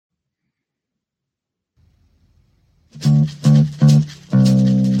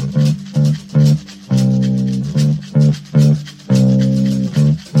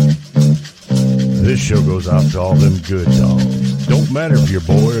show goes out to all them good dogs. Don't matter if you're a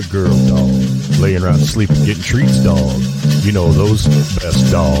boy or girl dog. Laying around sleeping, getting treats dog. You know those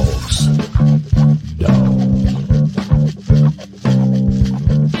best dogs. Dog.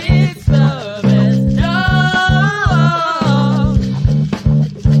 It's the best dog.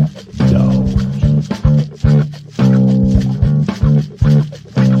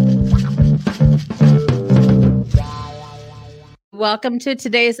 Welcome to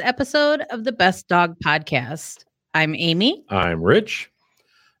today's episode of the Best Dog Podcast. I'm Amy. I'm Rich.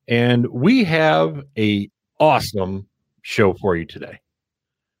 And we have a awesome show for you today.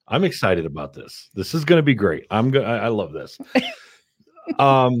 I'm excited about this. This is going to be great. I love this.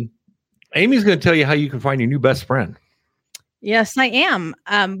 Amy's going to tell you how you can find your new best friend. Yes, I am.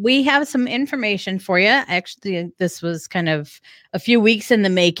 We have some information for you. Actually, this was kind of a few weeks in the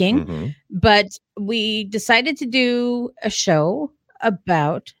making, but we decided to do a show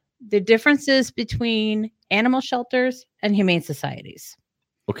about the differences between animal shelters and humane societies.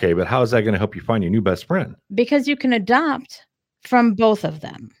 Okay, but how is that going to help you find your new best friend? Because you can adopt from both of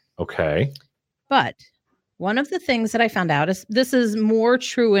them. Okay. But one of the things that I found out is this is more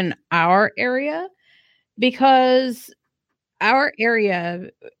true in our area because our area,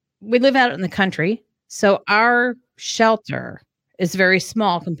 we live out in the country. So our shelter is very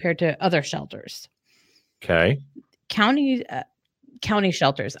small compared to other shelters. Okay. County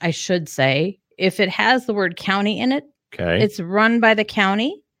shelters, I should say, if it has the word county in it, okay, it's run by the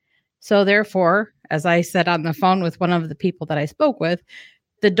county. So therefore, as I said on the phone with one of the people that I spoke with,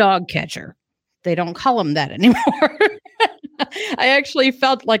 the dog catcher. They don't call him that anymore. I actually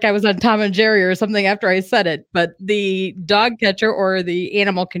felt like I was on Tom and Jerry or something after I said it, but the dog catcher or the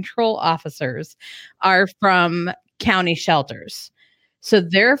animal control officers are from county shelters. So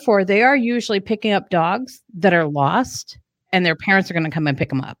therefore, they are usually picking up dogs that are lost and their parents are going to come and pick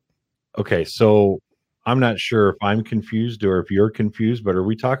them up. Okay, so I'm not sure if I'm confused or if you're confused, but are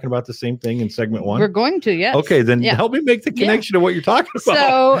we talking about the same thing in segment one? We're going to, yes. Okay, then help me make the connection to what you're talking about.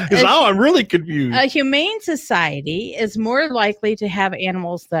 So, because now I'm really confused. A humane society is more likely to have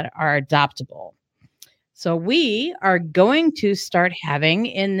animals that are adoptable. So we are going to start having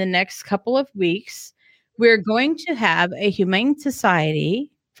in the next couple of weeks, we're going to have a humane society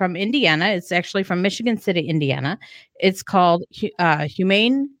from Indiana. It's actually from Michigan City, Indiana. It's called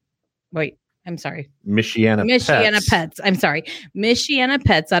Michiana Pets. I'm sorry. Michiana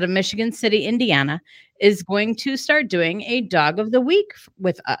Pets out of Michigan City, Indiana is going to start doing a dog of the week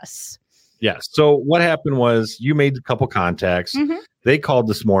with us. Yes. So what happened was you made a couple contacts. They called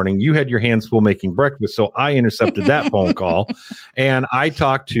this morning. You had your hands full making breakfast. So I intercepted that phone call and I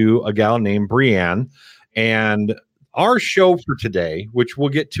talked to a gal named Brianne. And our show for today, which we'll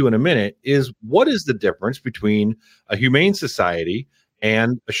get to in a minute, is what is the difference between a humane society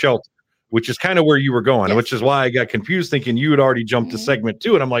and a shelter? Which is kind of where you were going, which is why I got confused thinking you had already jumped to segment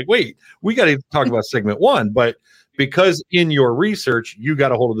 2. And I'm like, wait, we got to talk about segment 1. But because in your research, you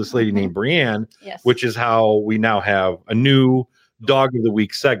got a hold of this lady named Brianne, which is how we now have a new Dog of the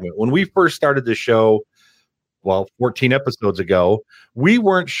Week segment. When we first started the show, 14 episodes ago, we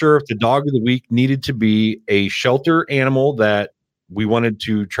weren't sure if the Dog of the Week needed to be a shelter animal that we wanted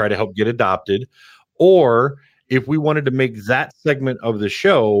to try to help get adopted, or if we wanted to make that segment of the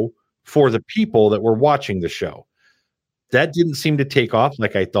show for the people that were watching the show. That didn't seem to take off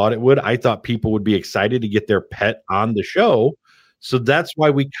like I thought it would. I thought people would be excited to get their pet on the show. So that's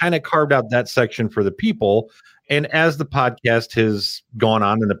why we kind of carved out that section for the people. And as the podcast has gone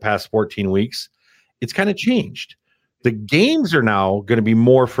on in the past 14 weeks, it's kind of changed. The games are now going to be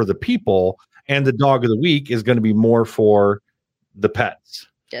more for the people, and the Dog of the Week is going to be more for the pets.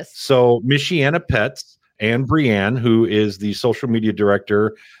 Yes. So Michiana Pets and Brianne, who is the social media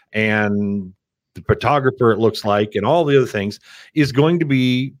director and the photographer, it looks like, and all the other things, is going to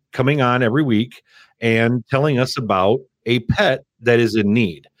be coming on every week and telling us about a pet that is in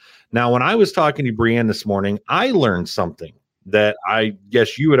need. Now, when I was talking to Brianne this morning, I learned something that I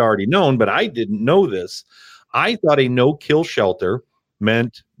guess you had already known, but I didn't know this. I thought a no-kill shelter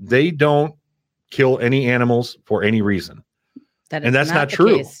meant they don't kill any animals for any reason. And that's not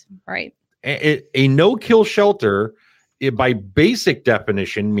true. Case. Right. A no-kill shelter, by basic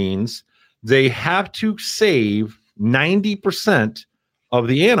definition, means they have to save 90% of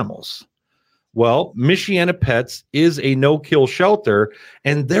the animals. Well, Michiana Pets is a no-kill shelter,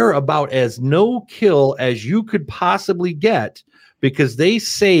 and they're about as no-kill as you could possibly get because they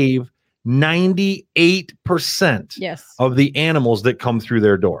save 98% of the animals that come through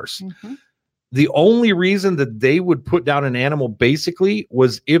their doors. The only reason that they would put down an animal basically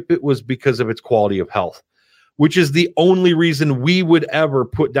was if it was because of its quality of health, which is the only reason we would ever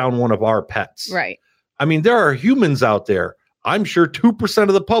put down one of our pets. Right. I mean, there are humans out there. I'm sure 2%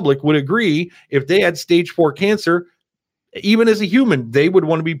 of the public would agree if they had stage 4 cancer, even as a human, they would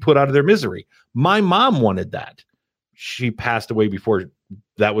want to be put out of their misery. My mom wanted that. She passed away before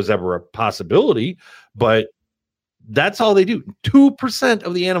that was ever a possibility, but that's all they do. 2%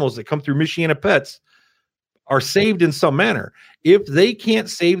 of the animals that come through Michiana Pets are saved in some manner. If they can't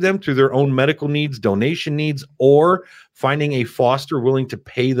save them through their own medical needs, donation needs, or finding a foster willing to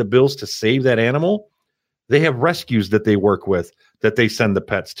pay the bills to save that animal, they have rescues that they work with that they send the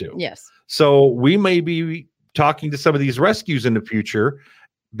pets to. Yes. So we may be talking to some of these rescues in the future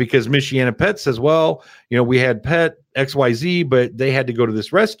because Michiana Pets says, well, we had pet XYZ, but they had to go to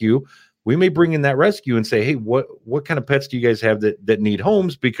this rescue. We may bring in that rescue and say, hey, what kind of pets do you guys have that need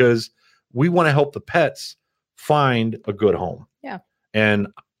homes? Because we want to help the pets find a good home. Yeah. And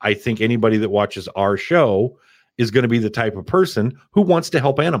I think anybody that watches our show is going to be the type of person who wants to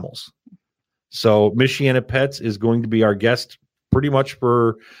help animals. So Michiana Pets is going to be our guest pretty much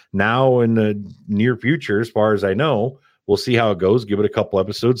for now in the near future, as far as I know. We'll see how it goes. Give it a couple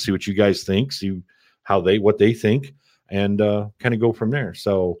episodes, see what you guys think, see what they think, and kind of go from there.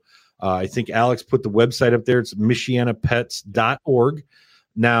 So I think Alex put the website up there. It's michianapets.org.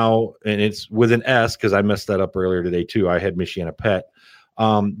 Now, and it's with an S because I messed that up earlier today too. I had Michiana Pet.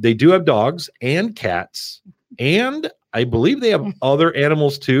 They do have dogs and cats, and I believe they have other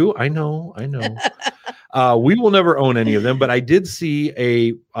animals too. I know. We will never own any of them, but I did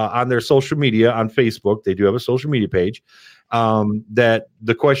see on their social media on Facebook, they do have a social media page, that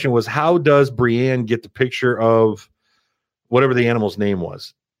the question was, how does Brianne get the picture of whatever the animal's name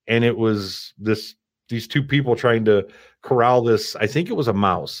was? And it was these two people trying to corral this, I think it was a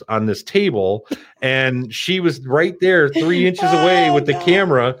mouse, on this table, and she was right there 3 inches away with the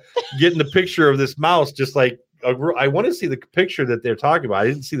camera getting the picture of this mouse, just like I want to see the picture that they're talking about. I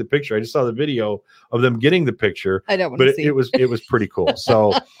didn't see the picture. I just saw the video of them getting the picture. I don't want to see it. It was pretty cool.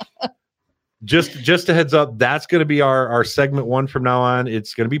 So just a heads up, that's going to be our segment 1 from now on.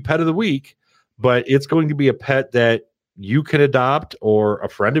 It's going to be Pet of the Week, but it's going to be a pet that you can adopt or a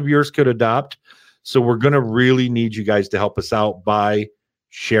friend of yours could adopt. So we're going to really need you guys to help us out by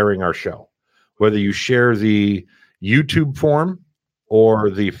sharing our show, whether you share the YouTube form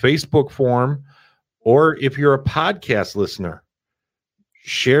or the Facebook form, or if you're a podcast listener,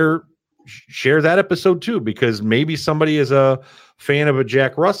 share that episode too, because maybe somebody is a fan of a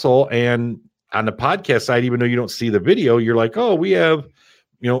Jack Russell, and on the podcast side, even though you don't see the video, you're like, oh, we have,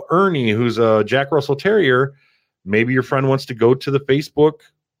 Ernie, who's a Jack Russell Terrier. Maybe your friend wants to go to the Facebook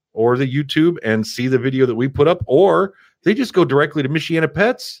or the YouTube and see the video that we put up, or they just go directly to Michiana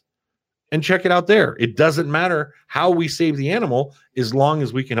Pets and check it out there. It doesn't matter how we save the animal as long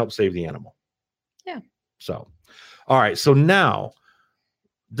as we can help save the animal. Yeah. So, all right. So now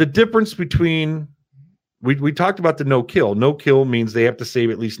the difference between, we talked about the no kill. No kill means they have to save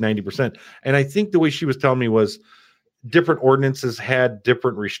at least 90%. And I think the way she was telling me was different ordinances had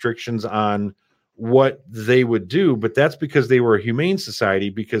different restrictions on what they would do, but that's because they were a humane society,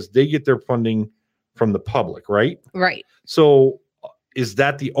 because they get their funding from the public, right? Right. So is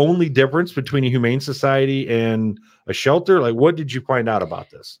that the only difference between a humane society and a shelter? Like, what did you find out about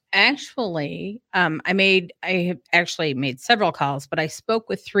this? Actually, I actually made several calls, but I spoke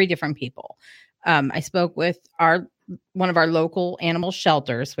with 3 different people. I spoke with one of our local animal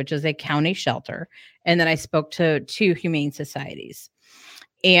shelters, which is a county shelter. And then I spoke to 2 humane societies.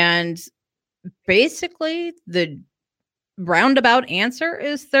 And basically the roundabout answer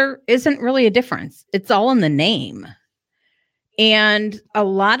is there isn't really a difference. It's all in the name. And a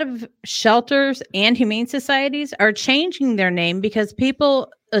lot of shelters and humane societies are changing their name because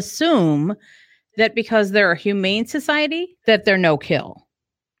people assume that because they're a humane society, that they're no kill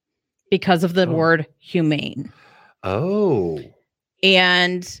because of the word humane. Oh.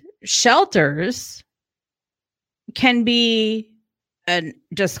 And shelters can be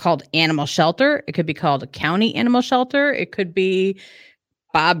just called animal shelter. It could be called a county animal shelter. It could be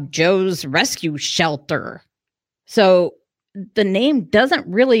Bob Joe's Rescue Shelter. So the name doesn't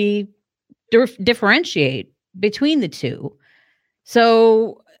really differentiate between the two.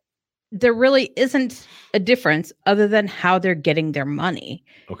 So there really isn't a difference other than how they're getting their money.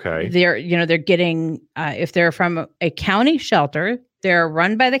 Okay. They're getting, if they're from a county shelter, they're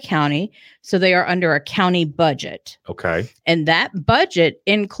run by the county. So they are under a county budget. Okay. And that budget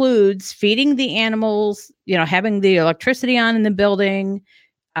includes feeding the animals, having the electricity on in the building,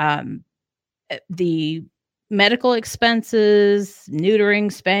 the medical expenses,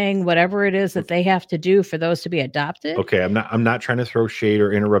 neutering, spaying, whatever it is that they have to do for those to be adopted. Okay, I'm not trying to throw shade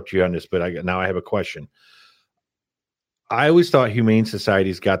or interrupt you on this, but now I have a question. I always thought humane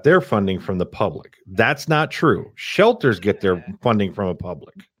societies got their funding from the public. That's not true. Shelters get their funding from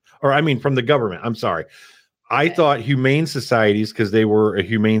from the government. I'm sorry. I thought humane societies, because they were a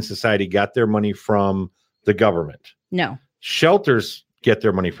humane society, got their money from the government. No. Shelters get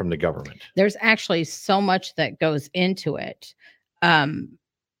their money from the government. There's actually so much that goes into it.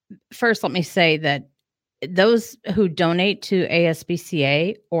 First, let me say that those who donate to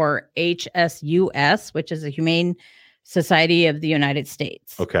ASPCA or HSUS, which is a Humane Society of the United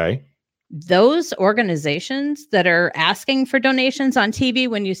States. Okay. Those organizations that are asking for donations on TV,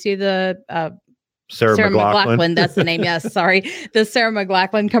 when you see the Sarah McLachlan, that's the name. Yes, sorry. The Sarah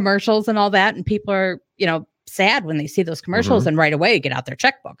McLachlan commercials and all that. And people are, sad when they see those commercials and right away get out their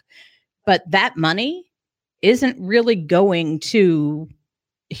checkbook. But that money isn't really going to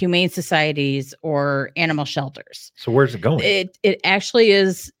humane societies or animal shelters. So where's it going? It actually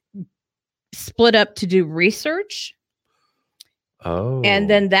is split up to do research. Oh. And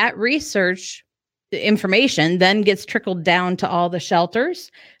then that research information then gets trickled down to all the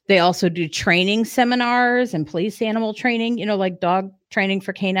shelters. They also do training seminars and police animal training, like dog training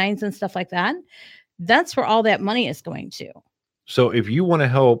for canines and stuff like that. That's where all that money is going to. So if you want to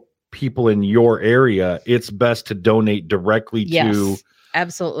help people in your area, it's best to donate directly to.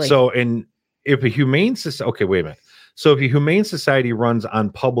 Absolutely. So, and if a humane society, okay, wait a minute. So if a humane society runs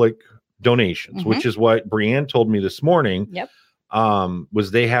on public donations, which is what Brianne told me this morning. Yep. Was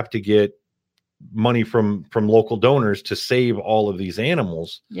they have to get money from local donors to save all of these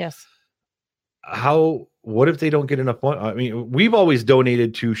animals. Yes. What if they don't get enough money? I mean, we've always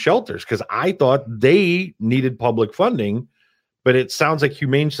donated to shelters because I thought they needed public funding, but it sounds like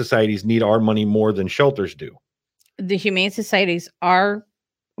humane societies need our money more than shelters do. The humane societies are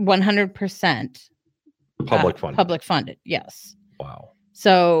 100% public funded. Yes. Wow.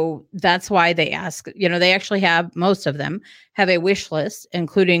 So that's why they ask, they actually have, most of them have a wish list,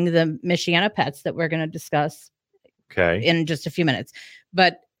 including the Michiana Pets that we're going to discuss in just a few minutes.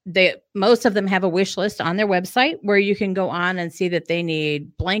 But most of them have a wish list on their website where you can go on and see that they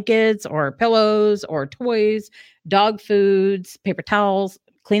need blankets or pillows or toys, dog foods, paper towels,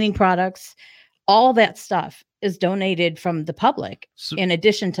 cleaning products. All that stuff is donated from the public in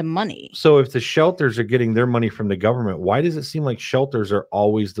addition to money. So if the shelters are getting their money from the government, why does it seem like shelters are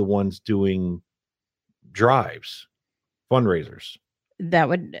always the ones doing drives, fundraisers? That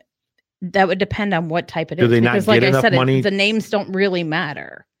would depend on what type it is. Do they not get enough money? The names don't really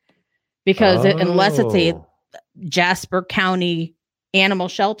matter because unless it's a Jasper County animal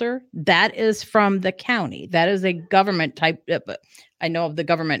shelter, that is from the county. That is a government type. I know the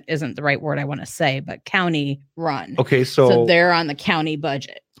government isn't the right word I want to say, but county run. Okay, so they're on the county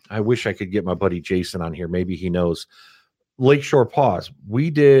budget. I wish I could get my buddy Jason on here. Maybe he knows. Lakeshore Paws. We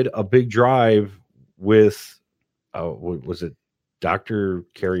did a big drive with, was it Dr.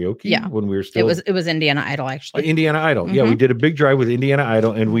 Karaoke? Yeah, when we were still. It was Indiana Idol actually. Indiana Idol. Yeah, we did a big drive with Indiana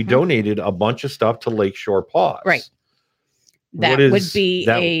Idol, and we donated a bunch of stuff to Lakeshore Paws. Right.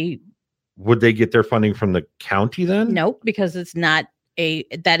 Would they get their funding from the county then? No, because it's not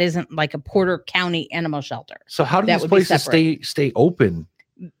that isn't like a Porter County animal shelter. So how do these places stay open?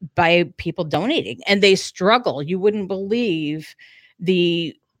 By people donating, and they struggle. You wouldn't believe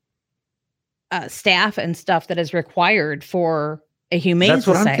the staff and stuff that is required for a humane society. That's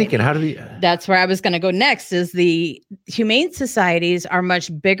what I'm thinking. How do we? That's where I was going to go next. Is the humane societies are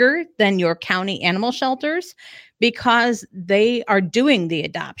much bigger than your county animal shelters because they are doing the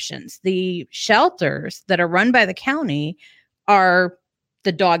adoptions. The shelters that are run by the county are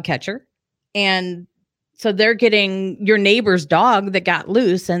the dog catcher, and so they're getting your neighbor's dog that got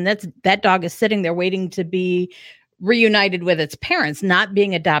loose, and that dog is sitting there waiting to be reunited with its parents, not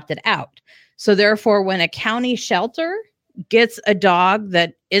being adopted out. So therefore, when a county shelter gets a dog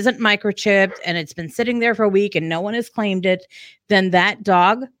that isn't microchipped and it's been sitting there for a week and no one has claimed it, then that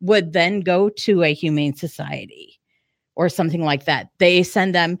dog would then go to a humane society or something like that. They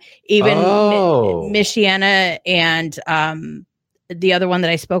send them even Michiana and the other one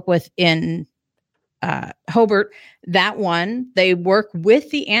that I spoke with in Hobart, that one, they work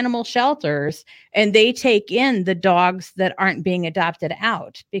with the animal shelters and they take in the dogs that aren't being adopted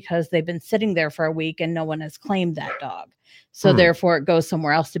out because they've been sitting there for a week and no one has claimed that dog. So therefore it goes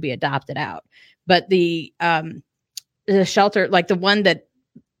somewhere else to be adopted out. But the shelter, like the one that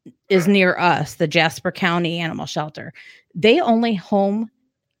is near us, the Jasper County Animal Shelter, they only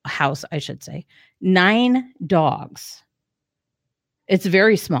house 9 dogs. It's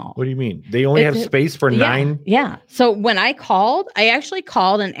very small. What do you mean? They only have space for 9? Yeah. So when I actually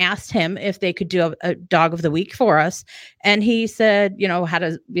called and asked him if they could do a dog of the week for us. And he said,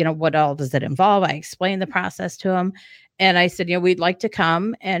 what all does it involve? I explained the process to him. And I said, we'd like to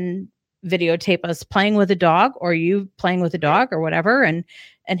come and videotape us playing with a dog, or you playing with a dog or whatever. And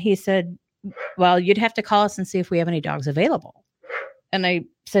he said, well, you'd have to call us and see if we have any dogs available. And I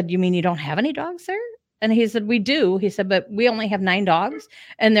said, you mean you don't have any dogs there? And he said, we do. He said, but we only have 9 dogs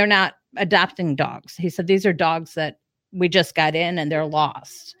and they're not adopting dogs. He said, these are dogs that we just got in and they're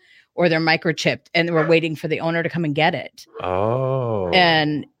lost or they're microchipped and we're waiting for the owner to come and get it. Oh.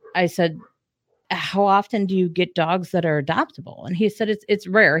 And I said, how often do you get dogs that are adoptable? And he said, it's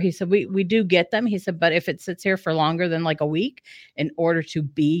rare. He said, we do get them. He said, but if it sits here for longer than like a week in order to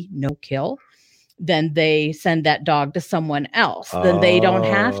be no kill, then they send that dog to someone else. Then they don't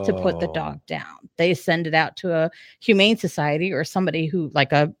have to put the dog down. They send it out to a humane society or somebody who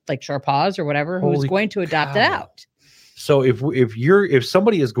like Shore Paws or whatever, who's going to adopt it out. So if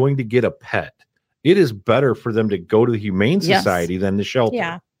somebody is going to get a pet, it is better for them to go to the Humane Society than the shelter.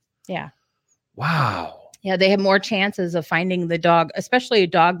 Yeah. Yeah. Wow. Yeah, they have more chances of finding the dog, especially a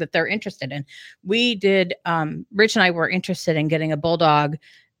dog that they're interested in. We did, Rich and I were interested in getting a bulldog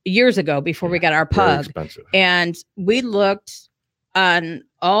years ago before we got our pug. And we looked on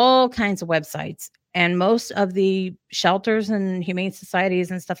all kinds of websites, and most of the shelters and humane societies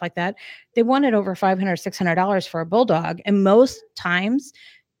and stuff like that, they wanted over $500, $600 for a bulldog. And most times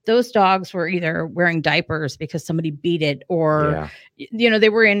those dogs were either wearing diapers because somebody beat it, or, they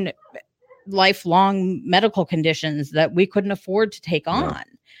were in lifelong medical conditions that we couldn't afford to take on.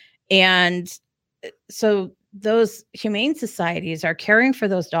 And so those humane societies are caring for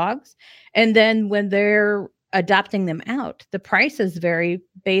those dogs. And then when they're adopting them out, the prices vary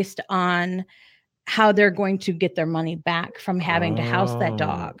based on how they're going to get their money back from having to house that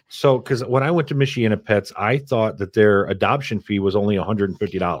dog. So, because when I went to Michiana Pets, I thought that their adoption fee was only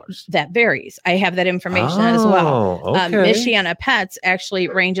 $150. That varies. I have that information as well. Okay. Michiana Pets actually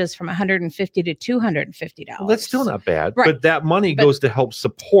ranges from $150 to $250. Well, that's still not bad. Right. But that money goes to help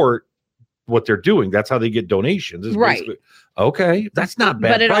support what they're doing. That's how they get donations. Right. Okay. That's not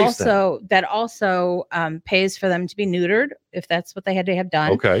bad. But that also pays for them to be neutered if that's what they had to have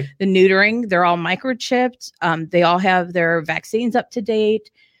done. Okay. The neutering, they're all microchipped. They all have their vaccines up to date.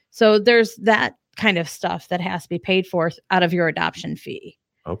 So there's that kind of stuff that has to be paid for out of your adoption fee.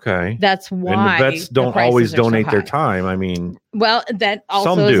 Okay. That's why. And the vets don't always donate their time. I mean, well, that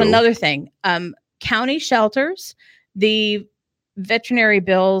also is another thing. County shelters, the veterinary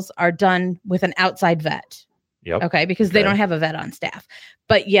bills are done with an outside vet. Yep. Okay. Because they don't have a vet on staff.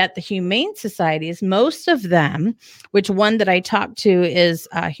 But yet the humane societies, most of them, which one that I talked to is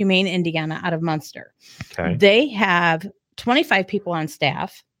Humane Indiana out of Munster. Okay. They have 25 people on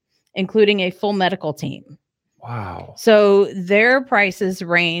staff, including a full medical team. Wow. So their prices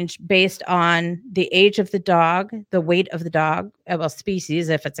range based on the age of the dog, the weight of the dog, well, species.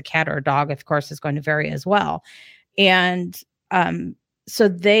 If it's a cat or a dog, of course, is going to vary as well. And so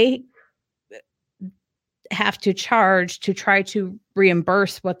they have to charge to try to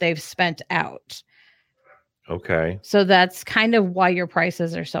reimburse what they've spent out. Okay. So that's kind of why your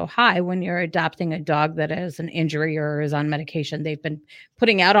prices are so high when you're adopting a dog that has an injury or is on medication. They've been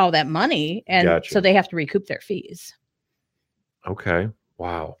putting out all that money, and so they have to recoup their fees. Okay.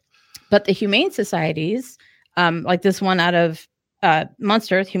 Wow. But the humane societies, like this one out of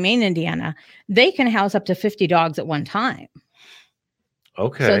Munster, Humane Indiana, they can house up to 50 dogs at one time.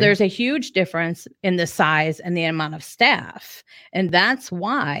 Okay. So there's a huge difference in the size and the amount of staff. And that's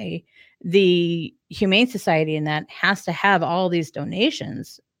why the Humane Society in that has to have all these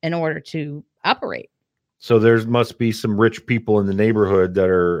donations in order to operate. So there must be some rich people in the neighborhood that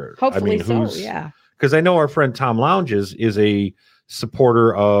are, hopefully yeah. Because I know our friend Tom Lounges is a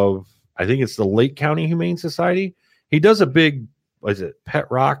supporter of, I think it's the Lake County Humane Society. He does a big, what is it, Pet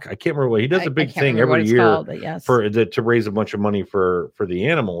Rock? I can't remember what he does. A big thing every year yes. to raise a bunch of money for the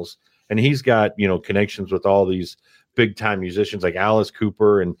animals. And he's got, connections with all these big time musicians like Alice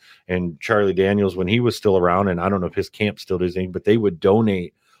Cooper and Charlie Daniels when he was still around. And I don't know if his camp still does anything, but they would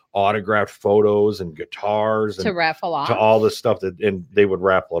donate autographed photos and guitars to raffle off to all this stuff and they would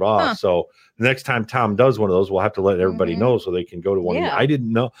raffle it off. So the next time Tom does one of those, we'll have to let everybody know so they can go to one. Yeah. I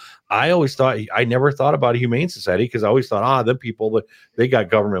didn't know. I never thought about a humane society because I always thought, them people, they got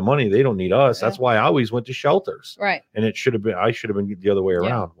government money. They don't need us. That's why I always went to shelters. Right. And I should have been the other way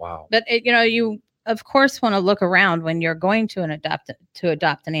around. Wow. But you of course want to look around when you're going to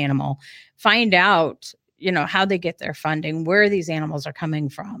adopt an animal, find out, how they get their funding, where these animals are coming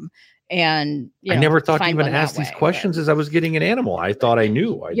from. And I never thought to even ask these questions as I was getting an animal. I thought I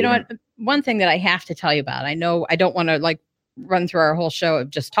knew. You know what? One thing that I have to tell you about, I know I don't want to run through our whole show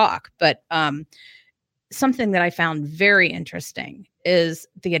of just talk, but something that I found very interesting is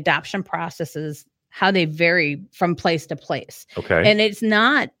the adoption processes how they vary from place to place. Okay. And it's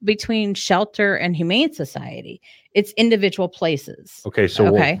not between shelter and humane society. It's individual places. Okay.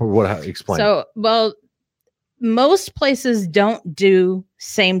 So what explain? So, well, most places don't do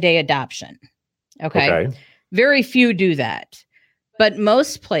same day adoption. Okay. Very few do that. But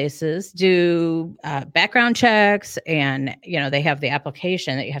most places do background checks, and, they have the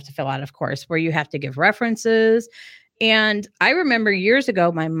application that you have to fill out, of course, where you have to give references. And I remember years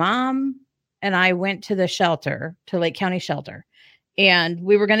ago, my mom and I went to the shelter, to Lake County Shelter, and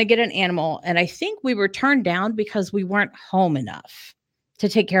we were going to get an animal. And I think we were turned down because we weren't home enough to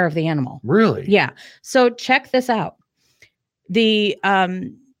take care of the animal. Really? Yeah. So check this out. The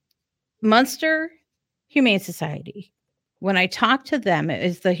Munster Humane Society, when I talked to them, it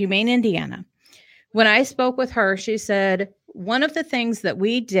is the Humane Indiana. When I spoke with her, she said, one of the things that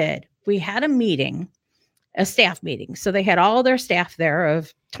we did, we had a meeting, a staff meeting. So they had all their staff there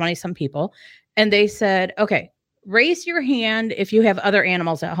of 20 some people. And they said, okay, raise your hand if you have other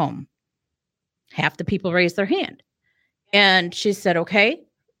animals at home. Half the people raised their hand. And she said, okay,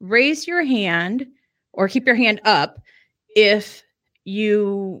 raise your hand or keep your hand up if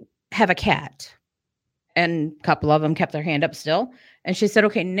you have a cat. And a couple of them kept their hand up still. And she said,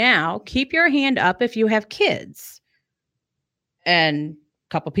 okay, now keep your hand up if you have kids. And a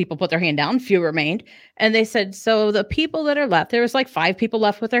couple people put their hand down, few remained. And they said, so the people that are left, there was like 5 people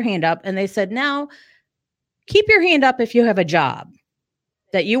left with their hand up. And they said, now keep your hand up if you have a job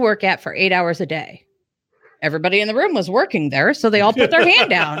that you work at for 8 hours a day. Everybody in the room was working there, so they all put their hand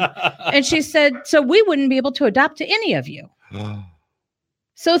down. And she said, so we wouldn't be able to adopt to any of you.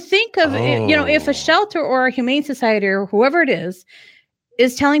 So think of, if a shelter or a humane society or whoever it is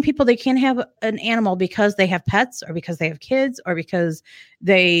telling people they can't have an animal because they have pets or because they have kids or because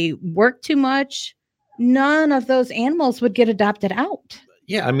they work too much, none of those animals would get adopted out.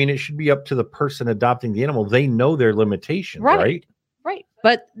 Yeah, I mean, it should be up to the person adopting the animal. They know their limitations, right? Right.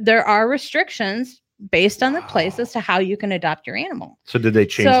 But there are restrictions based on the place as to how you can adopt your animal. So did they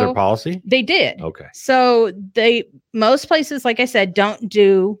change their policy? They did. Okay. So most places, like I said, don't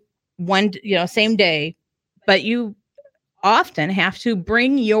do one, same day, but you often have to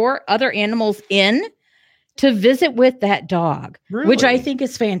bring your other animals in to visit with that dog, which I think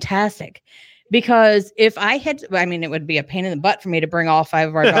is fantastic. Because if I had, it would be a pain in the butt for me to bring all 5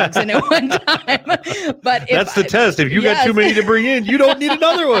 of our dogs in at one time. But that's the test. If you got too many to bring in, you don't need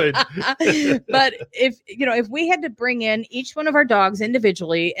another one. But if we had to bring in each one of our dogs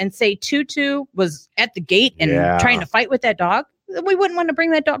individually and say Tutu was at the gate and trying to fight with that dog, we wouldn't want to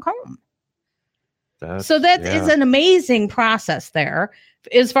bring that dog home. So that is an amazing process there.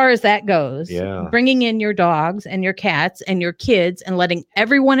 As far as that goes, bringing in your dogs and your cats and your kids and letting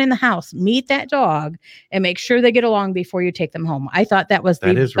everyone in the house meet that dog and make sure they get along before you take them home. I thought that was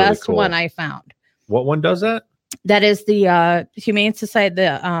the best really cool. one I found. What one does that? That is the Humane Society,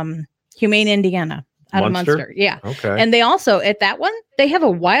 the Humane Indiana out of Munster. Yeah. Okay. And they also, at that one, they have a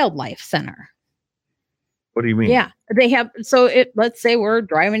wildlife center. What do you mean? Yeah. They have, let's say we're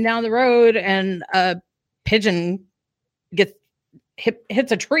driving down the road and a pigeon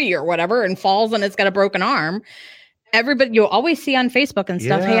hits a tree or whatever and falls and it's got a broken arm. Everybody, you'll always see on Facebook and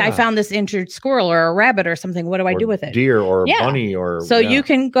stuff, hey, I found this injured squirrel or a rabbit or something. What do I do with it? Deer or a bunny or... So you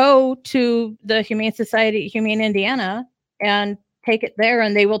can go to the Humane Society, Humane Indiana, and take it there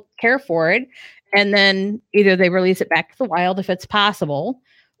and they will care for it. And then either they release it back to the wild if it's possible,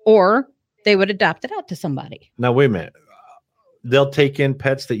 or they would adopt it out to somebody. Now, wait a minute. They'll take in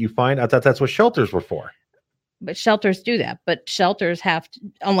pets that you find? I thought that's what shelters were for. But shelters do that. But shelters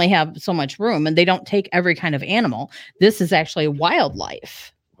only have so much room, and they don't take every kind of animal. This is actually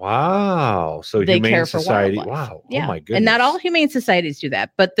wildlife. Wow. So they Humane care for Society. Wildlife. Wow. Yeah. Oh my goodness. And not all humane societies do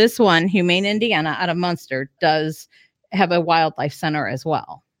that. But this one, Humane Indiana out of Munster, does have a wildlife center as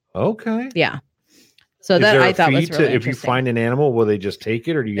well. Okay. Yeah. So that I thought was really interesting. If you find an animal, will they just take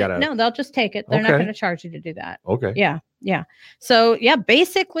it, or do you gotta? No, they'll just take it. They're not going to charge you to do that. Okay. Yeah. Yeah. So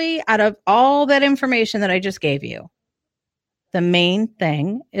basically, out of all that information that I just gave you, the main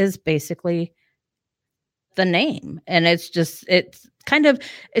thing is basically the name, and it's kind of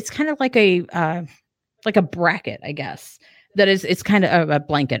like a bracket, I guess. That is, it's kind of a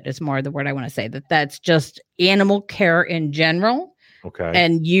blanket is more the word I want to say. That's just animal care in general. Okay.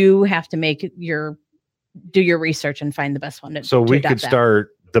 And you have to do your research and find the best one. So we could start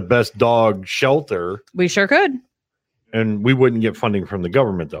the best dog shelter. We sure could. And we wouldn't get funding from the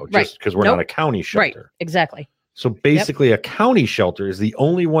government, though, just because we're not a county shelter. Right. Exactly. So basically, a county shelter is the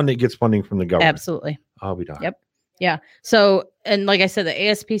only one that gets funding from the government. Absolutely. I'll be darned. Yep. Yeah. So, and like I said, the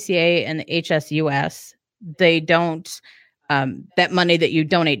ASPCA and the HSUS, they don't that money that you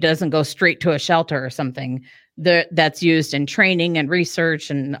donate doesn't go straight to a shelter or something. That's used in training and research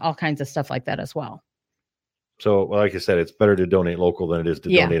and all kinds of stuff like that as well. So, like I said, it's better to donate local than it is to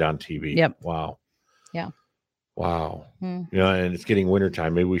donate on TV. Yep. Wow. Yeah. Wow. And it's getting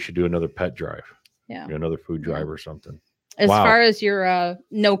wintertime. Maybe we should do another pet drive. Yeah. Another food drive or something. As far as your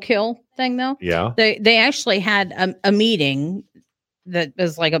no-kill thing, though, they actually had a meeting that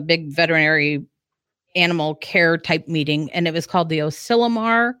was like a big veterinary animal care type meeting, and it was called the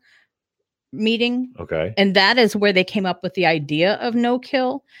Osilomar meeting. Okay. And that is where they came up with the idea of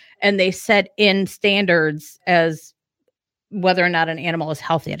no-kill, and they set in standards as whether or not an animal is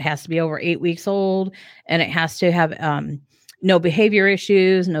healthy. It has to be over 8 weeks old, and it has to have no behavior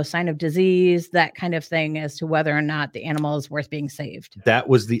issues, no sign of disease, that kind of thing, as to whether or not the animal is worth being saved. That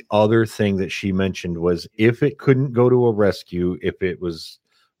was the other thing that she mentioned, was if it couldn't go to a rescue, if it was,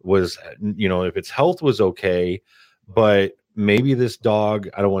 if its health was okay, but maybe this dog,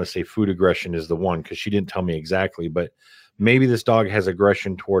 I don't want to say food aggression is the one, because she didn't tell me exactly, but maybe this dog has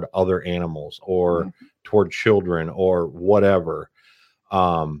aggression toward other animals or toward children or whatever.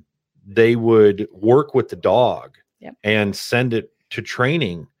 They would work with the dog and send it to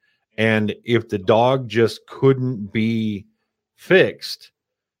training. And if the dog just couldn't be fixed,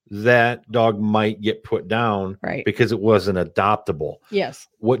 that dog might get put down because it wasn't adoptable. Yes.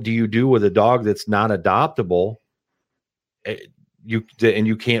 What do you do with a dog that's not adoptable? You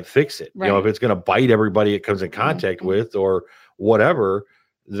can't fix it. If it's going to bite everybody it comes in contact with or whatever,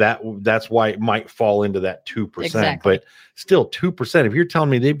 that's why it might fall into that 2%. Exactly. But still 2%. If you're telling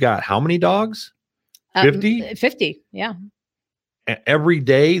me they've got how many dogs? 50? 50. Yeah. Every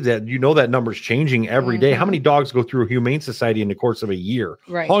day, that that number's changing every day. How many dogs go through a humane society in the course of a year?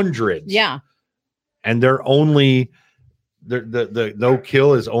 Hundreds. Yeah. And they're only the no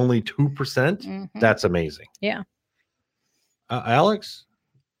kill is only 2%. That's amazing. Yeah. Alex,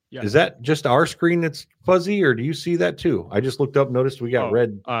 is that just our screen that's fuzzy, or do you see that too? I just looked up, noticed we got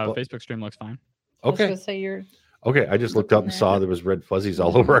red. Facebook stream looks fine. Okay. I was gonna say you're okay. I just looked up and saw there was red fuzzies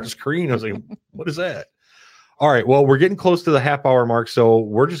all over our screen. I was like, what is that? All right. Well, we're getting close to the half hour mark, so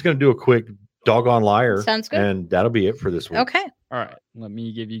we're just going to do a quick doggone liar. Sounds good. And that'll be it for this week. Okay. All right. Let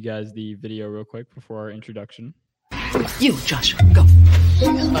me give you guys the video real quick before our introduction. You, Josh, go.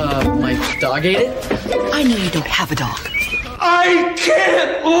 My dog ate it? I know you don't have a dog. I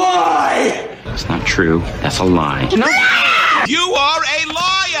can't lie! That's not true. That's a lie. No. You are a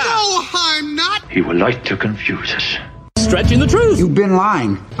liar! No, I'm not. He would like to confuse us. Stretching the truth. You've been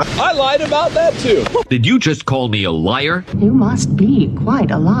lying. I lied about that too. Did you just call me a liar? You must be quite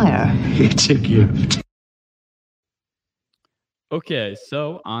a liar. It's a gift. Okay,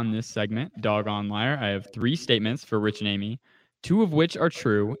 so on this segment, Doggone Liar, I have 3 statements for Rich and Amy, 2 of which are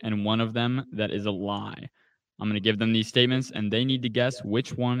true, and 1 of them that is a lie. I'm going to give them these statements, and they need to guess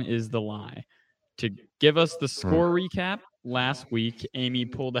which one is the lie. To give us the score recap, last week, Amy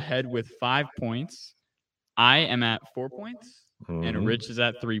pulled ahead with 5 points. I am at 4 points, and Rich is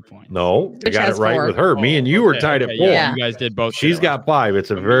at 3 points. No, I Rich got it has right 4. with her. Me and you were tied at 4. Yeah, you guys did both. She's got 5. It's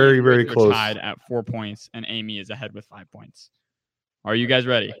a very, very close. Tied at 4 points, and Amy is ahead with 5 points. Are you guys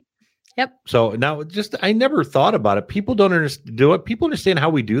ready? Yep. So now, I never thought about it. People don't do it. People understand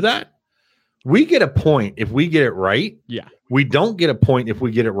how we do that. We get a point if we get it right. Yeah. We don't get a point if we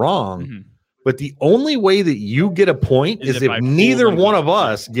get it wrong. But the only way that you get a point is if neither one of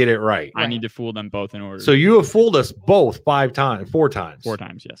us get it right. I need to fool them both in order. So you have fooled us both 4 times. 4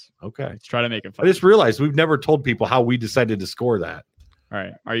 times, yes. Okay. Let's try to make it fun. I just realized we've never told people how we decided to score that. All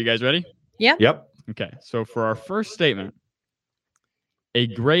right. Are you guys ready? Yeah. Yep. Okay. So for our first statement, a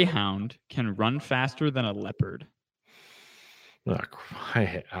greyhound can run faster than a leopard.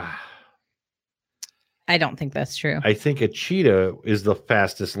 I don't think that's true. I think a cheetah is the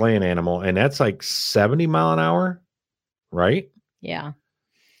fastest land animal, and that's like 70 mile an hour, right? Yeah.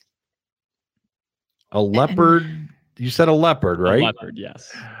 A leopard, you said a leopard, right? A leopard,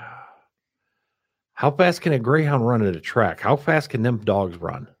 yes. How fast can a greyhound run at a track? How fast can them dogs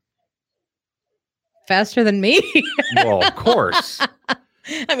run? Faster than me? Well, of course.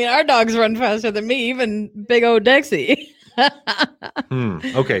 I mean, our dogs run faster than me, even big old Dexy.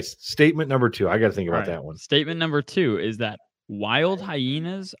 Okay, statement number 2. I got to think about that one. Statement number 2 is that wild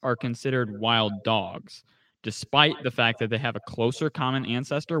hyenas are considered wild dogs, despite the fact that they have a closer common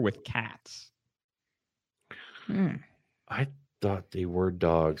ancestor with cats. I thought they were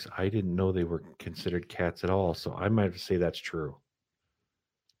dogs. I didn't know they were considered cats at all. So I might say that's true.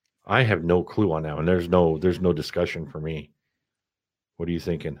 I have no clue on that one. There's no discussion for me. What are you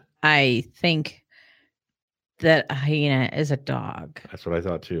thinking? I think that a hyena is a dog. That's what I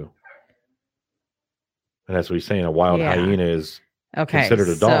thought too. And that's what he's saying. A wild Yeah. hyena is Okay. considered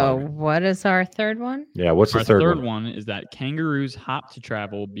a So dog. what is our third one? Yeah. What's the Our third, one is that kangaroos hop to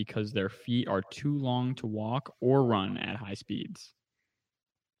travel because their feet are too long to walk or run at high speeds.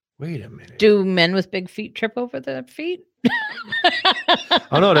 Wait a minute. Do men with big feet trip over their feet?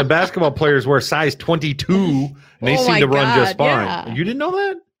 Oh no, the basketball players wear size 22 and they Oh seem my to run just God, fine. yeah. You didn't know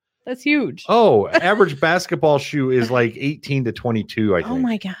that? That's huge. Oh, average basketball shoe is like 18 to 22, I think. Oh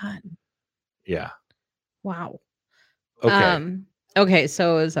my God. Yeah. Wow. Okay. Okay,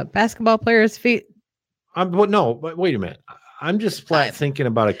 so is a basketball player's feet? But wait a minute. I'm just flat thinking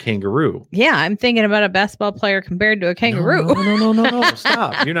about a kangaroo. Yeah, I'm thinking about a basketball player compared to a kangaroo. No.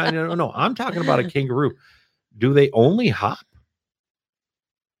 Stop. You're not. No. I'm talking about a kangaroo. Do they only hop?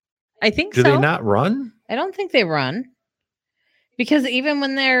 I think Do so. they not run? I don't think they run. Because even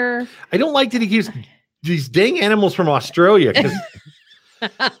when they're I don't like that he gives these dang animals from Australia because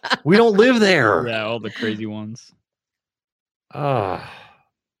we don't live there. Yeah, all the crazy ones.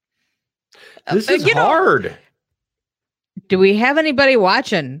 This is you know, hard. do we have anybody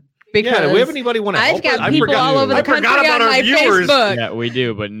watching? Because Do we have anybody want to help I've got us? people all over the I forgot country about on our my viewers. Facebook. Yeah, we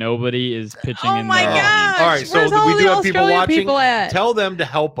do, but nobody is pitching Oh in my there. gosh. All right, so Where's all we do the have people Australian watching. people at? Tell them to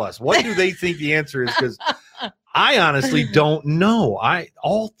help us. What do they think the answer is? Because I honestly don't know.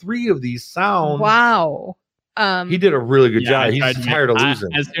 All three of these sound. Wow. He did a really good Yeah, job. I He's tired of I-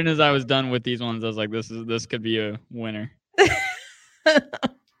 losing. As soon as I was done with these ones, I was like, this could be a winner.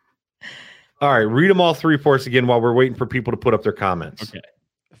 All right, read them all three for us again while we're waiting for people to put up their comments. Okay.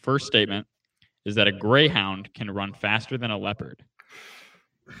 The first statement is that a greyhound can run faster than a leopard.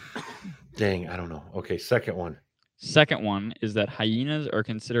 Dang, I don't know. Okay, second one. Second one is that hyenas are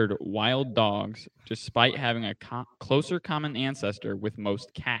considered wild dogs despite having a closer common ancestor with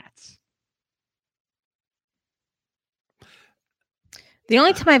most cats. The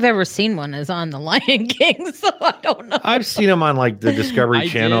only time I've ever seen one is on The Lion King, so I don't know. I've seen them on like the Discovery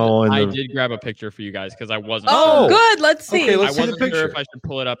Channel. I and did grab a picture for you guys because I wasn't Oh, sure. good. Let's see. Okay, I let's see the wasn't sure picture. if I should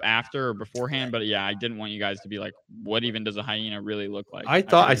pull it up after or beforehand, but yeah, I didn't want you guys to be like, what even does a hyena really look like? I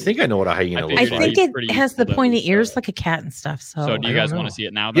think I know what a hyena I looks I figured like. think it's it pretty has the useful to pointy at least, ears like a cat and stuff. So, So do you I guys don't want know. to see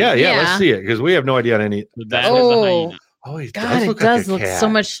it now? Then? Yeah, Yeah. let's see it because we have no idea on any. So that is a Oh. hyena. Oh, he God, does it look does like a look cat. so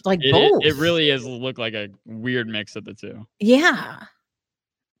much like It, both. it really is look like a weird mix of the two. Yeah.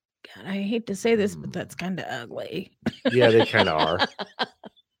 God, I hate to say this, but that's kind of ugly. Yeah, they kind of are.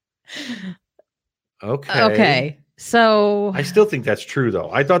 Okay. Okay. So I still think that's true, though.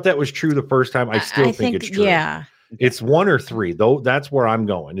 I thought that was true the first time. I still think it's true. Yeah. It's one or three, though. That's where I'm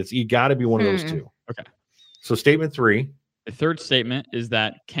going. It's you got to be one of those two. Okay. So statement 3. The third statement is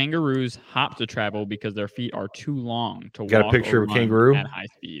that kangaroos hop to travel because their feet are too long to Got a walk picture or of a run kangaroo? at high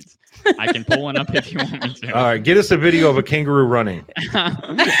speeds. I can pull one up if you want me to. All right, get us a video of a kangaroo running.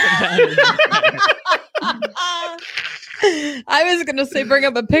 I was going to say bring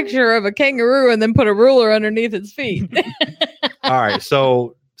up a picture of a kangaroo and then put a ruler underneath its feet. All right,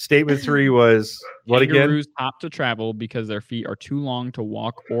 so statement 3 was what again? Kangaroos hop to travel because their feet are too long to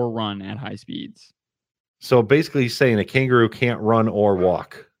walk or run at high speeds. So basically, he's saying a kangaroo can't run or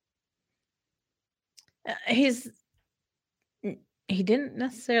walk. He didn't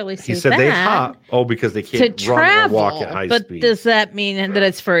necessarily say He said that. they hop. Oh, because they to can't run travel, or walk at high but speed. does that mean that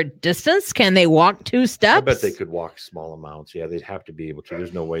it's for a distance? Can they walk 2 steps? I bet they could walk small amounts. Yeah, they'd have to be able to.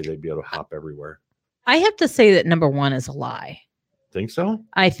 There's no way they'd be able to hop everywhere. I have to say that number 1 is a lie. Think so?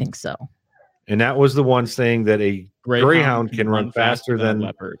 I think so. And that was the one saying that a greyhound can run faster than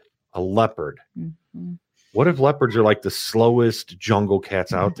leopard. a leopard. Mhm. What if leopards are like the slowest jungle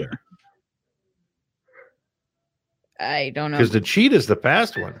cats out there? I don't know. Because the cheetah's the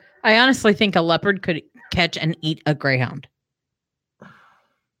fast one. I honestly think a leopard could catch and eat a greyhound.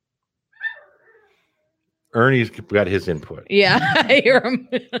 Ernie's got his input. Yeah, I hear him.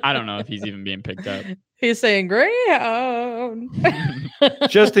 I don't know if he's even being picked up. He's saying greyhound.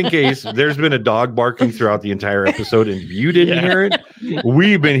 Just in case, there's been a dog barking throughout the entire episode, and you didn't hear it.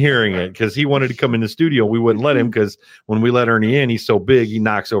 We've been hearing it because he wanted to come in the studio. We wouldn't let him because when we let Ernie in, he's so big, he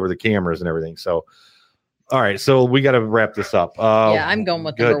knocks over the cameras and everything. So, all right, so we got to wrap this up. Yeah, I'm going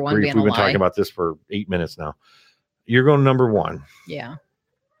with number 1 being We've a been lie. talking about this for 8 minutes now. You're going number 1. Yeah.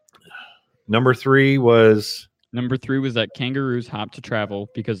 Number 3 was Number 3 was that kangaroos hop to travel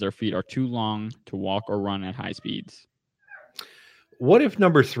because their feet are too long to walk or run at high speeds. what if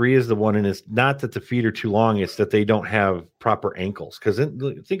number 3 is the one, and it's not that the feet are too long, it's that they don't have proper ankles? Because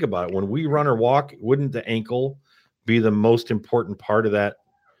think about it, when we run or walk, wouldn't the ankle be the most important part of that?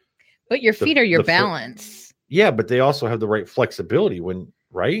 But your feet are your the foot- balance. Yeah, but they also have the right flexibility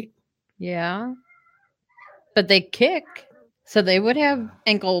right? Yeah. But they kick. So they would have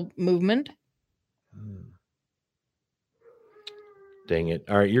ankle movement. Dang it.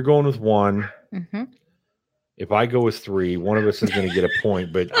 All right, you're going with 1. Mm-hmm. If I go with 3, one of us is going to get a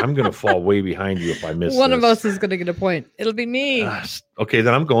point, but I'm going to fall way behind you if I miss One this. of us is going to get a point. It'll be me. Okay,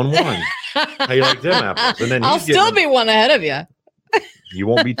 then I'm going 1. How you like them apples? And then I'll still be 1 ahead of you. You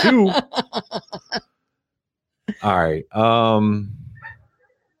won't be 2. All right.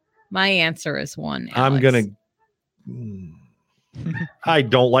 My answer is 1. Alex. I'm going to. I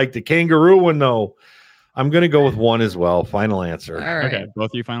don't like the kangaroo one, though. I'm going to go with 1 as well. Final answer. All right. Okay,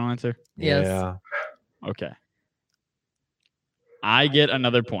 both of you final answer? Yes. Yeah. Okay. I get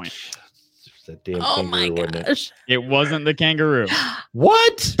another point. It's that damn Oh my kangaroo, wasn't it? gosh. It wasn't the kangaroo.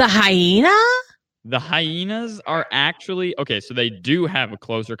 What? The hyena? The hyenas are actually okay, so they do have a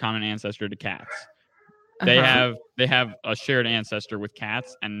closer common ancestor to cats. They Uh-huh. have a shared ancestor with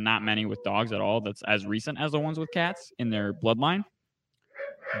cats and not many with dogs at all. That's as recent as the ones with cats in their bloodline.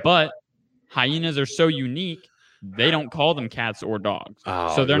 But hyenas are so unique, they don't call them cats or dogs.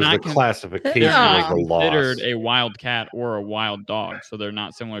 Oh, so they're it was not the classification they're not was a loss. considered a wild cat or a wild dog. So they're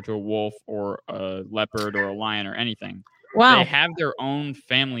not similar to a wolf or a leopard or a lion or anything. Wow. They have their own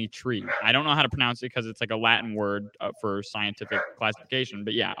family tree. I don't know how to pronounce it because it's like a Latin word for scientific classification.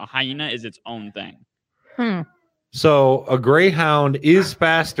 But yeah, a hyena is its own thing. So a greyhound is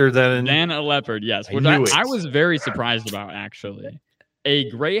faster than a leopard, yes. I Which knew it. I was very surprised about, actually. A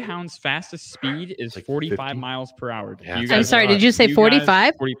greyhound's fastest speed is Like 45 50? miles per hour. Yeah, Do you I'm I'm guys- sorry. Did you say guys-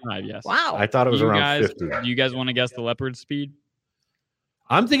 45? 45, yes. Wow. I thought it was Do you around guys, 50. Do you guys want to guess the leopard's speed?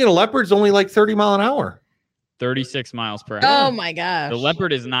 I'm thinking a leopard's only like 30 mile an hour. 36 miles per hour. Oh my gosh. The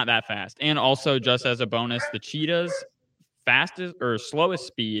leopard is not that fast. And also, just as a bonus, the cheetah's fastest or slowest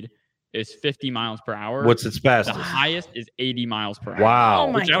speed is 50 miles per hour. What's its the fastest? highest is 80 miles per hour. Wow.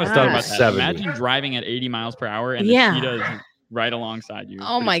 Oh my Which I was gosh. talking about that. 70. Imagine driving at 80 miles per hour and Yeah. the cheetah is right alongside you. It's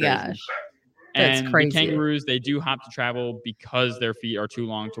Oh pretty my crazy. gosh. That's And crazy. the kangaroos, they do hop to travel because their feet are too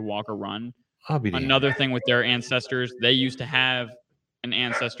long to walk or run. I'll be damned. Another thing with their ancestors, they used to have an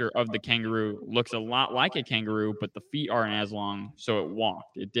ancestor of the kangaroo. Looks a lot like a kangaroo, but the feet aren't as long, so it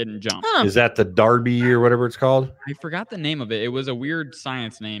walked. It didn't jump. Huh. Is that the Darby or whatever it's called? I forgot the name of it. It was a weird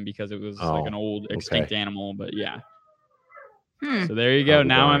science name because it was Oh, like an old extinct animal, but yeah. Hmm. So there you go. I'll be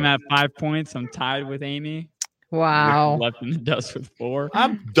Now I'm darned. at 5 points. I'm tied with Amy. Wow. Left in the dust with 4.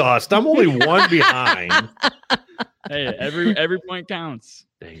 I'm dust. I'm only 1 behind. Hey, every point counts.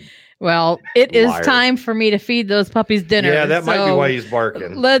 Dang. Well, it is Liar. time for me to feed those puppies dinner. Yeah, that might be so why he's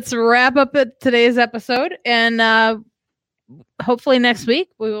barking. Let's wrap up today's episode. And hopefully next week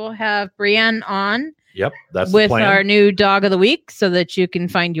we will have Brienne on Yep, that's the with plan. our new dog of the week so that you can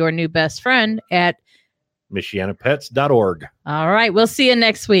find your new best friend at MichianaPets.org. All right. We'll see you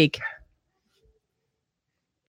next week.